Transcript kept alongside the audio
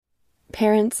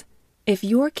Parents, if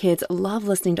your kids love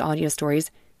listening to audio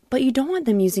stories, but you don't want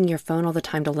them using your phone all the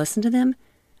time to listen to them,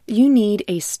 you need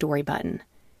a Story Button.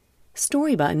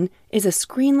 Story Button is a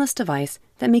screenless device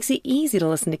that makes it easy to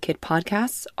listen to kid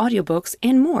podcasts, audiobooks,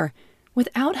 and more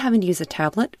without having to use a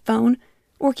tablet, phone,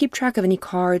 or keep track of any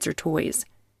cards or toys.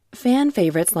 Fan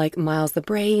favorites like Miles the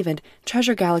Brave and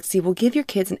Treasure Galaxy will give your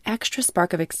kids an extra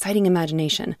spark of exciting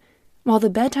imagination, while the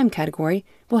bedtime category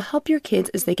will help your kids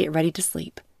as they get ready to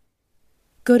sleep.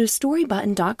 Go to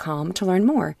storybutton.com to learn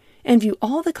more and view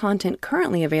all the content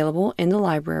currently available in the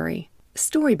library.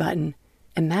 Story Button.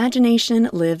 Imagination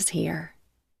lives here.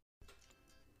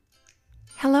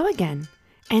 Hello again,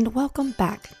 and welcome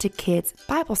back to Kids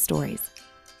Bible Stories.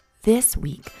 This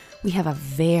week, we have a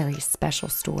very special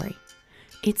story.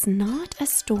 It's not a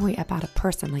story about a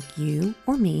person like you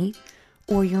or me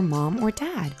or your mom or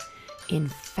dad. In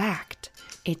fact,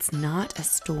 it's not a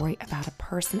story about a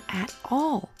person at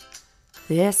all.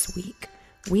 This week,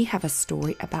 we have a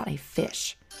story about a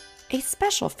fish, a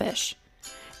special fish,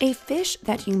 a fish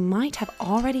that you might have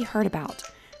already heard about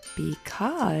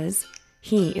because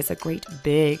he is a great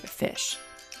big fish.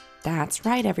 That's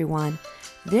right, everyone.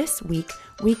 This week,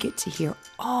 we get to hear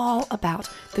all about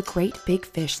the great big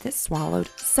fish that swallowed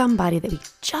somebody that we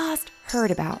just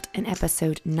heard about in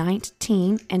episode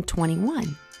 19 and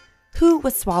 21. Who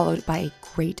was swallowed by a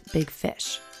great big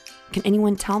fish? Can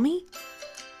anyone tell me?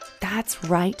 That's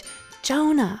right,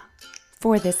 Jonah.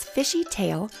 For this fishy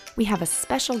tale, we have a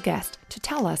special guest to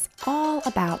tell us all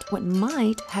about what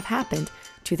might have happened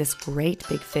to this great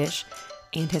big fish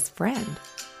and his friend.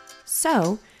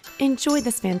 So, enjoy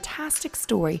this fantastic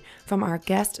story from our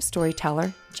guest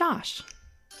storyteller, Josh.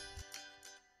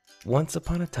 Once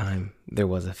upon a time, there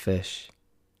was a fish.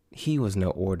 He was no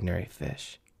ordinary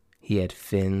fish. He had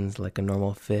fins like a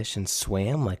normal fish and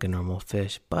swam like a normal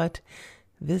fish, but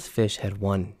this fish had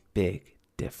one big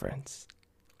difference.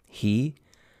 He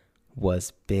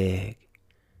was big,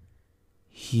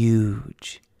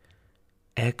 huge,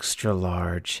 extra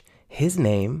large. His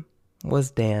name was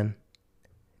Dan.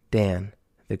 Dan,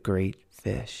 the great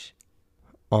fish.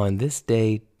 On this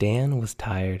day, Dan was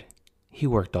tired. He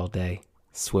worked all day,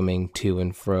 swimming to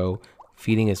and fro,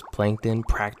 feeding his plankton,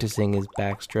 practicing his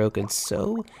backstroke, and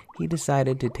so he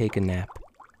decided to take a nap.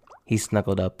 He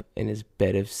snuggled up in his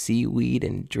bed of seaweed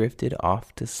and drifted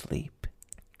off to sleep.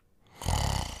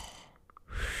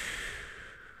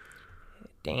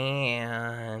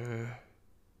 Dan.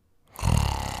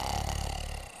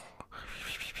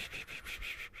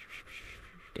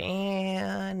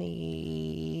 Danny.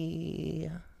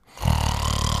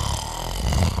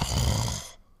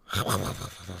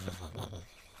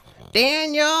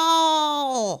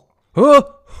 Daniel!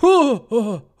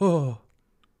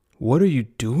 What are you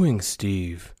doing,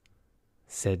 Steve?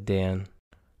 Said Dan.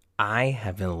 I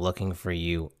have been looking for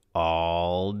you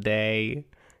all day.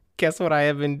 Guess what I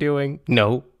have been doing?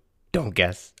 No, don't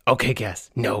guess. Okay,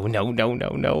 guess. No.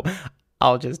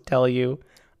 I'll just tell you.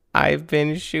 I've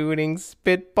been shooting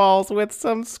spitballs with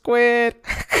some squid.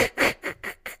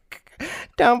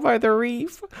 Down by the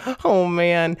reef. Oh,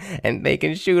 man. And they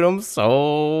can shoot them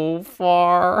so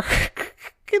far.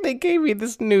 They gave me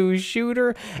this new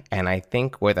shooter, and I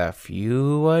think with a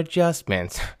few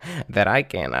adjustments that I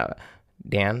can...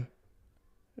 Dan,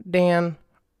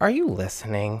 are you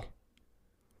listening?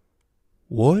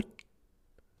 What?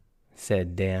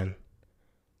 Said Dan.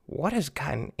 What has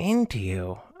gotten into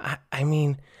you? I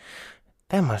mean,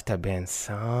 that must have been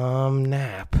some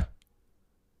nap.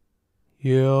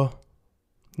 Yeah.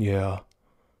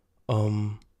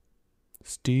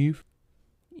 Steve?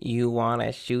 You want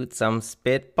to shoot some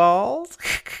spitballs?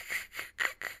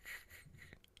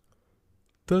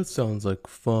 That sounds like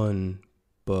fun,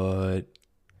 but...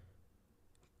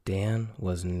 Dan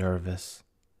was nervous.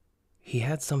 He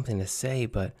had something to say,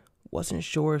 but wasn't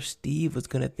sure if Steve was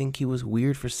going to think he was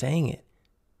weird for saying it.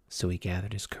 So he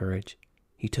gathered his courage.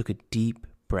 He took a deep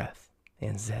breath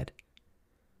and said,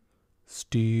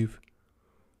 Steve,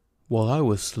 while I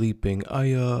was sleeping,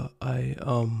 I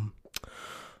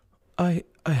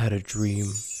had a dream.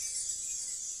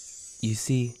 You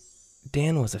see,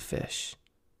 Dan was a fish.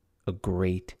 A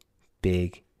great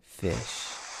big fish.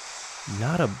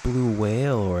 Not a blue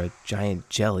whale or a giant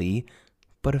jelly,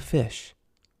 but a fish.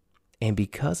 And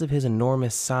because of his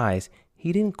enormous size,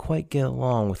 he didn't quite get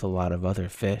along with a lot of other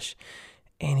fish.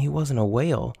 And he wasn't a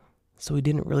whale, so he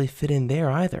didn't really fit in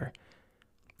there either.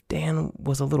 Dan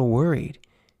was a little worried.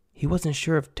 He wasn't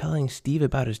sure if telling Steve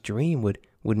about his dream would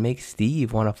make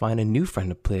Steve want to find a new friend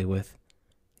to play with.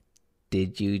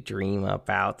 Did you dream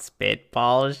about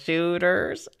spitball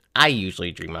shooters? I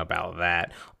usually dream about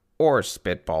that. or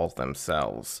spitballs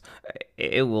themselves.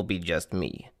 It will be just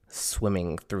me,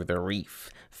 swimming through the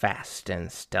reef, fast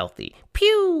and stealthy.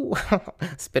 Pew!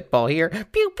 Spitball here.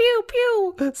 Pew, pew,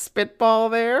 pew! Spitball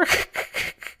there.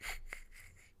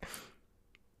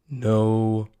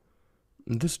 No,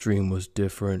 this dream was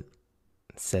different,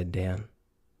 said Dan.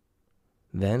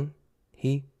 Then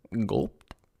he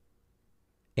gulped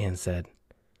and said,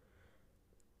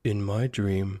 In my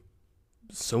dream,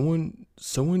 someone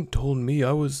told me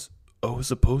I was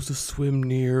supposed to swim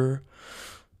near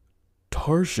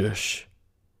Tarshish.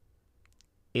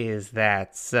 Is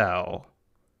that so?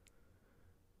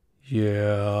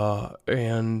 Yeah,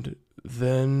 and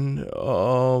then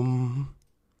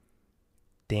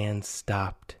Dan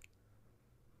stopped.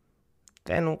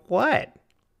 Then what?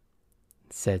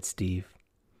 Said Steve.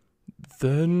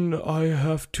 Then I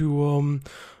have to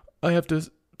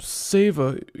save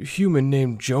a human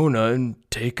named Jonah and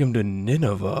take him to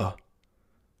Nineveh.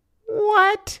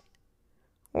 What?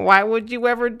 Why would you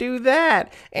ever do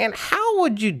that? And how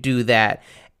would you do that?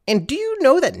 And do you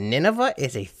know that Nineveh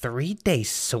is a 3-day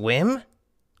swim?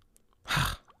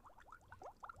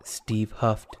 Steve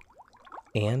huffed,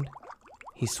 and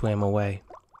he swam away.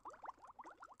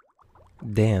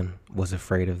 Dan was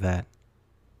afraid of that.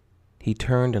 He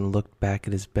turned and looked back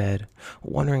at his bed,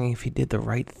 wondering if he did the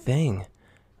right thing.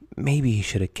 Maybe he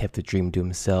should have kept the dream to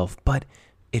himself, but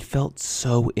it felt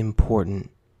so important.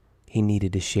 He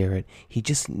needed to share it. He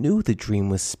just knew the dream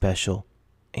was special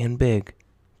and big,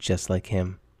 just like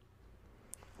him.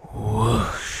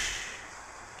 Whoosh!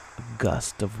 A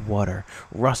gust of water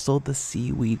rustled the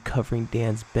seaweed covering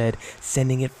Dan's bed,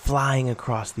 sending it flying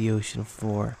across the ocean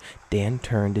floor. Dan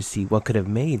turned to see what could have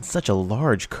made such a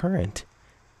large current,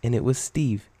 and it was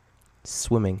Steve,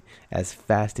 swimming as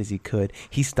fast as he could.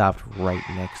 He stopped right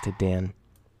next to Dan.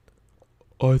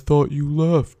 I thought you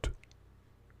left.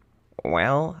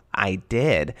 Well, I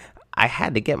did. I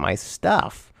had to get my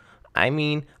stuff. I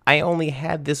mean, I only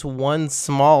had this one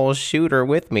small shooter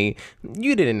with me.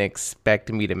 You didn't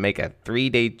expect me to make a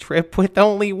 3-day trip with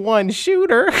only one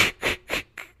shooter.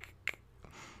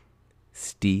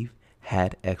 Steve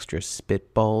had extra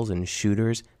spitballs and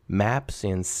shooters, maps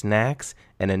and snacks,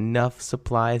 and enough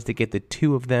supplies to get the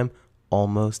two of them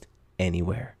almost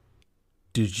anywhere.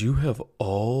 Did you have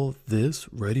all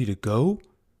this ready to go?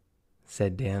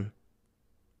 Said Dan.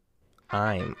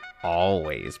 I'm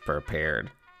always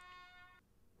prepared,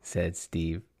 said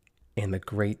Steve. And the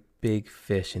great big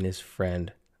fish and his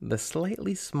friend, the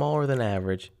slightly smaller than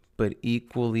average but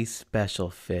equally special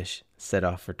fish, set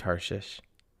off for Tarshish.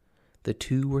 The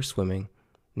two were swimming,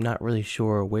 not really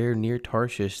sure where near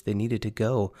Tarshish they needed to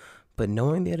go, but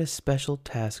knowing they had a special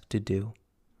task to do.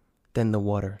 Then the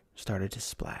water started to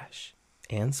splash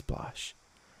and splosh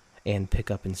and pick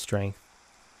up in strength.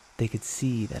 They could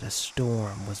see that a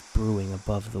storm was brewing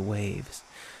above the waves.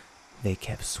 They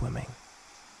kept swimming.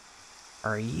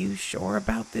 Are you sure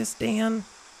about this, Dan?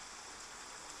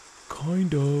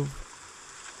 Kind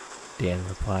of, Dan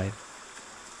replied.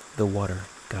 The water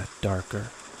got darker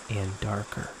and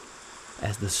darker.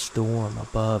 As the storm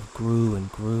above grew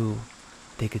and grew,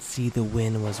 they could see the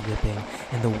wind was whipping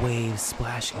and the waves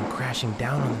splashing and crashing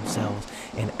down on themselves.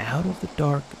 And out of the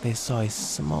dark, they saw a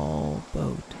small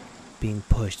boat being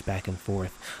pushed back and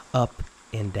forth, up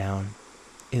and down.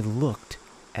 It looked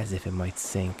as if it might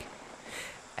sink.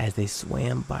 As they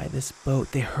swam by this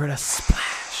boat, they heard a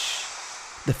splash.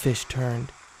 The fish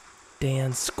turned.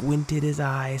 Dan squinted his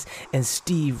eyes, and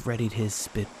Steve readied his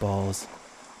spitballs.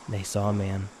 They saw a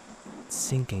man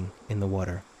sinking in the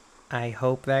water. I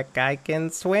hope that guy can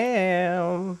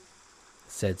swim,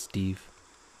 said Steve.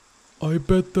 I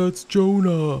bet that's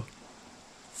Jonah,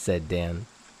 said Dan.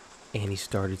 And he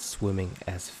started swimming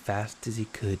as fast as he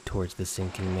could towards the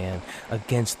sinking man.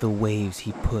 Against the waves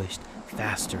he pushed,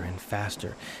 faster and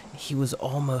faster. He was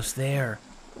almost there.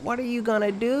 What are you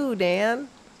gonna do, Dan?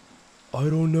 I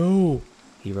don't know,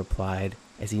 he replied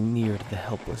as he neared the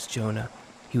helpless Jonah.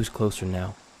 He was closer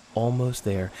now, almost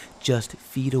there, just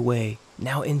feet away,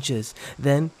 now inches.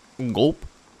 Then, gulp.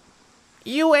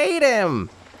 You ate him!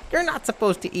 You're not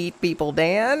supposed to eat people,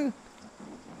 Dan.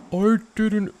 I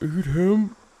didn't eat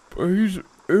him. He's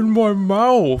in my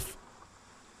mouth.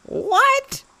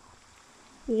 What?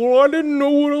 Well, I didn't know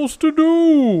what else to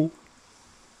do.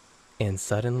 And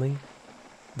suddenly,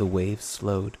 the waves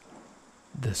slowed.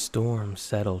 The storm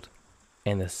settled,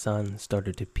 and the sun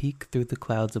started to peek through the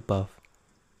clouds above.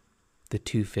 The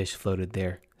two fish floated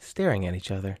there, staring at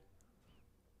each other.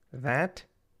 That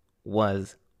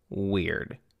was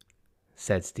weird,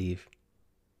 said Steve.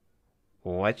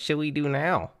 What should we do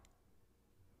now?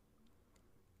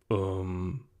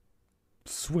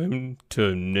 Swim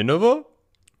to Nineveh?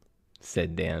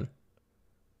 said Dan.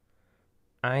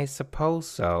 I suppose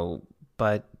so,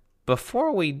 but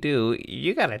before we do,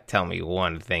 you gotta tell me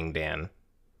one thing, Dan.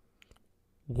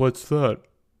 What's that?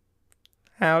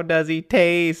 How does he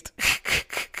taste?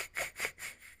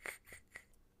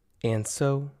 And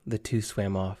so the two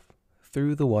swam off.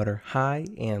 Through the water, high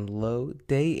and low,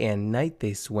 day and night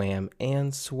they swam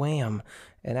and swam,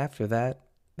 and after that,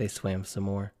 they swam some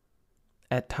more.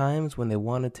 At times, when they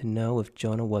wanted to know if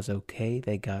Jonah was okay,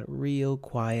 they got real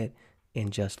quiet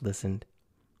and just listened.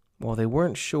 While they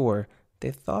weren't sure,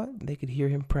 they thought they could hear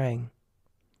him praying.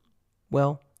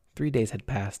 Well, 3 days had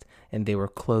passed, and they were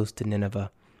close to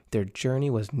Nineveh. Their journey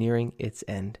was nearing its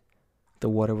end. The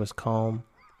water was calm,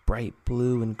 bright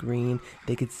blue and green.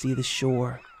 They could see the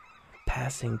shore.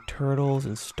 Passing turtles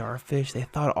and starfish, they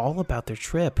thought all about their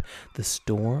trip, the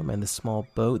storm and the small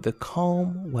boat, the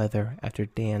calm weather after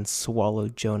Dan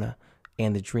swallowed Jonah,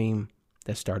 and the dream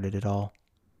that started it all.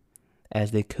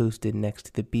 As they coasted next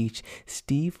to the beach,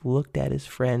 Steve looked at his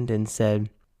friend and said,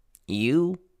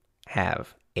 "You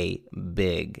have a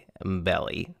big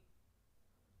belly."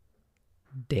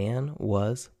 Dan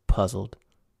was puzzled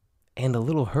and a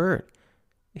little hurt.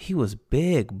 He was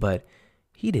big, but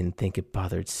he didn't think it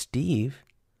bothered Steve.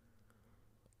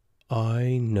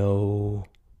 I know,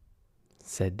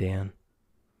 said Dan.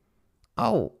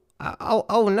 Oh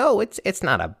no, it's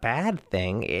not a bad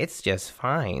thing. It's just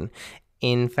fine.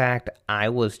 In fact, I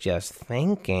was just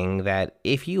thinking that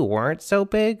if you weren't so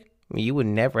big, you would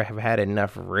never have had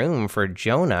enough room for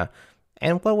Jonah.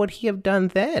 And what would he have done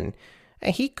then?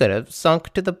 He could have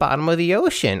sunk to the bottom of the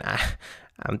ocean.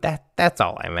 That's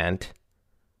all I meant.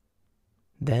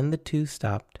 Then the two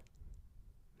stopped.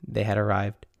 They had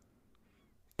arrived.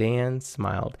 Dan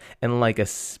smiled, and like a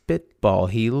spitball,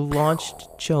 he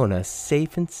launched Jonah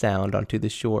safe and sound onto the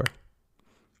shore.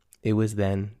 It was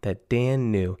then that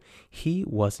Dan knew he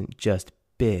wasn't just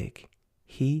big,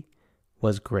 he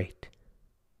was great.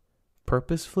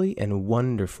 Purposefully and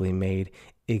wonderfully made,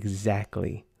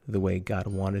 exactly the way God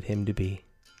wanted him to be.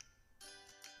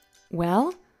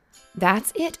 Well,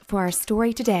 that's it for our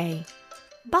story today.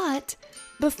 But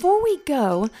before we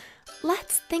go,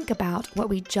 let's think about what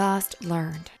we just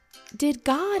learned. Did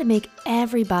God make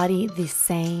everybody the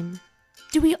same?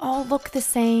 Do we all look the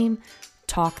same,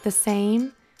 talk the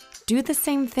same, do the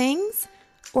same things,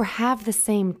 or have the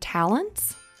same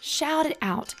talents? Shout it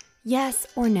out, yes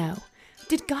or no.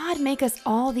 Did God make us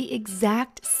all the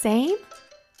exact same?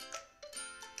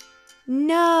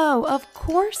 No, of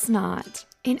course not.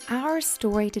 In our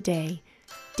story today,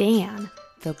 Dan,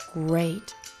 the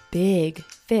great big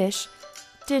fish,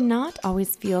 did not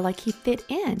always feel like he fit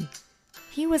in.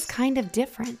 He was kind of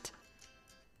different.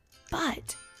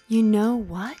 But you know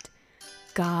what?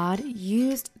 God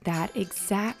used that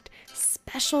exact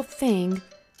special thing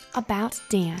about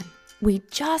Dan. We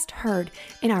just heard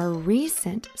in our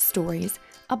recent stories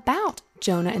about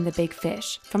Jonah and the big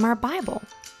fish from our Bible.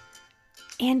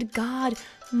 And God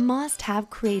must have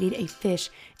created a fish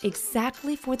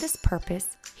exactly for this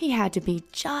purpose. He had to be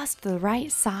just the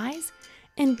right size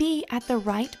and be at the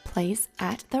right place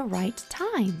at the right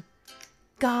time.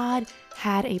 God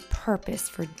had a purpose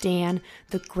for Dan,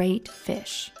 the great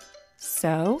fish.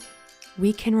 So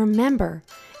we can remember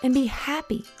and be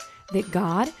happy that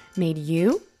God made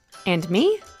you and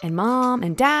me and mom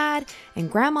and dad and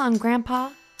grandma and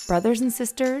grandpa, brothers and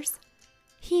sisters.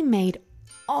 He made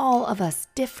all of us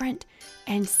different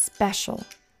and special.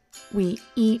 We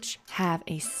each have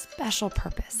a special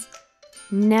purpose.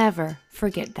 Never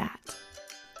forget that.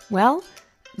 Well,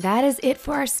 that is it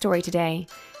for our story today.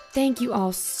 Thank you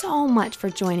all so much for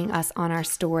joining us on our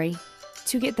story.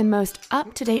 To get the most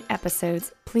up-to-date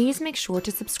episodes, please make sure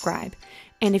to subscribe.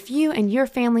 And if you and your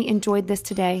family enjoyed this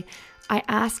today, I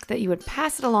ask that you would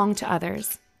pass it along to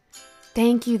others.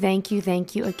 Thank you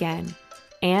again.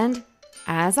 And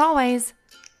as always,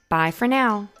 bye for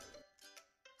now.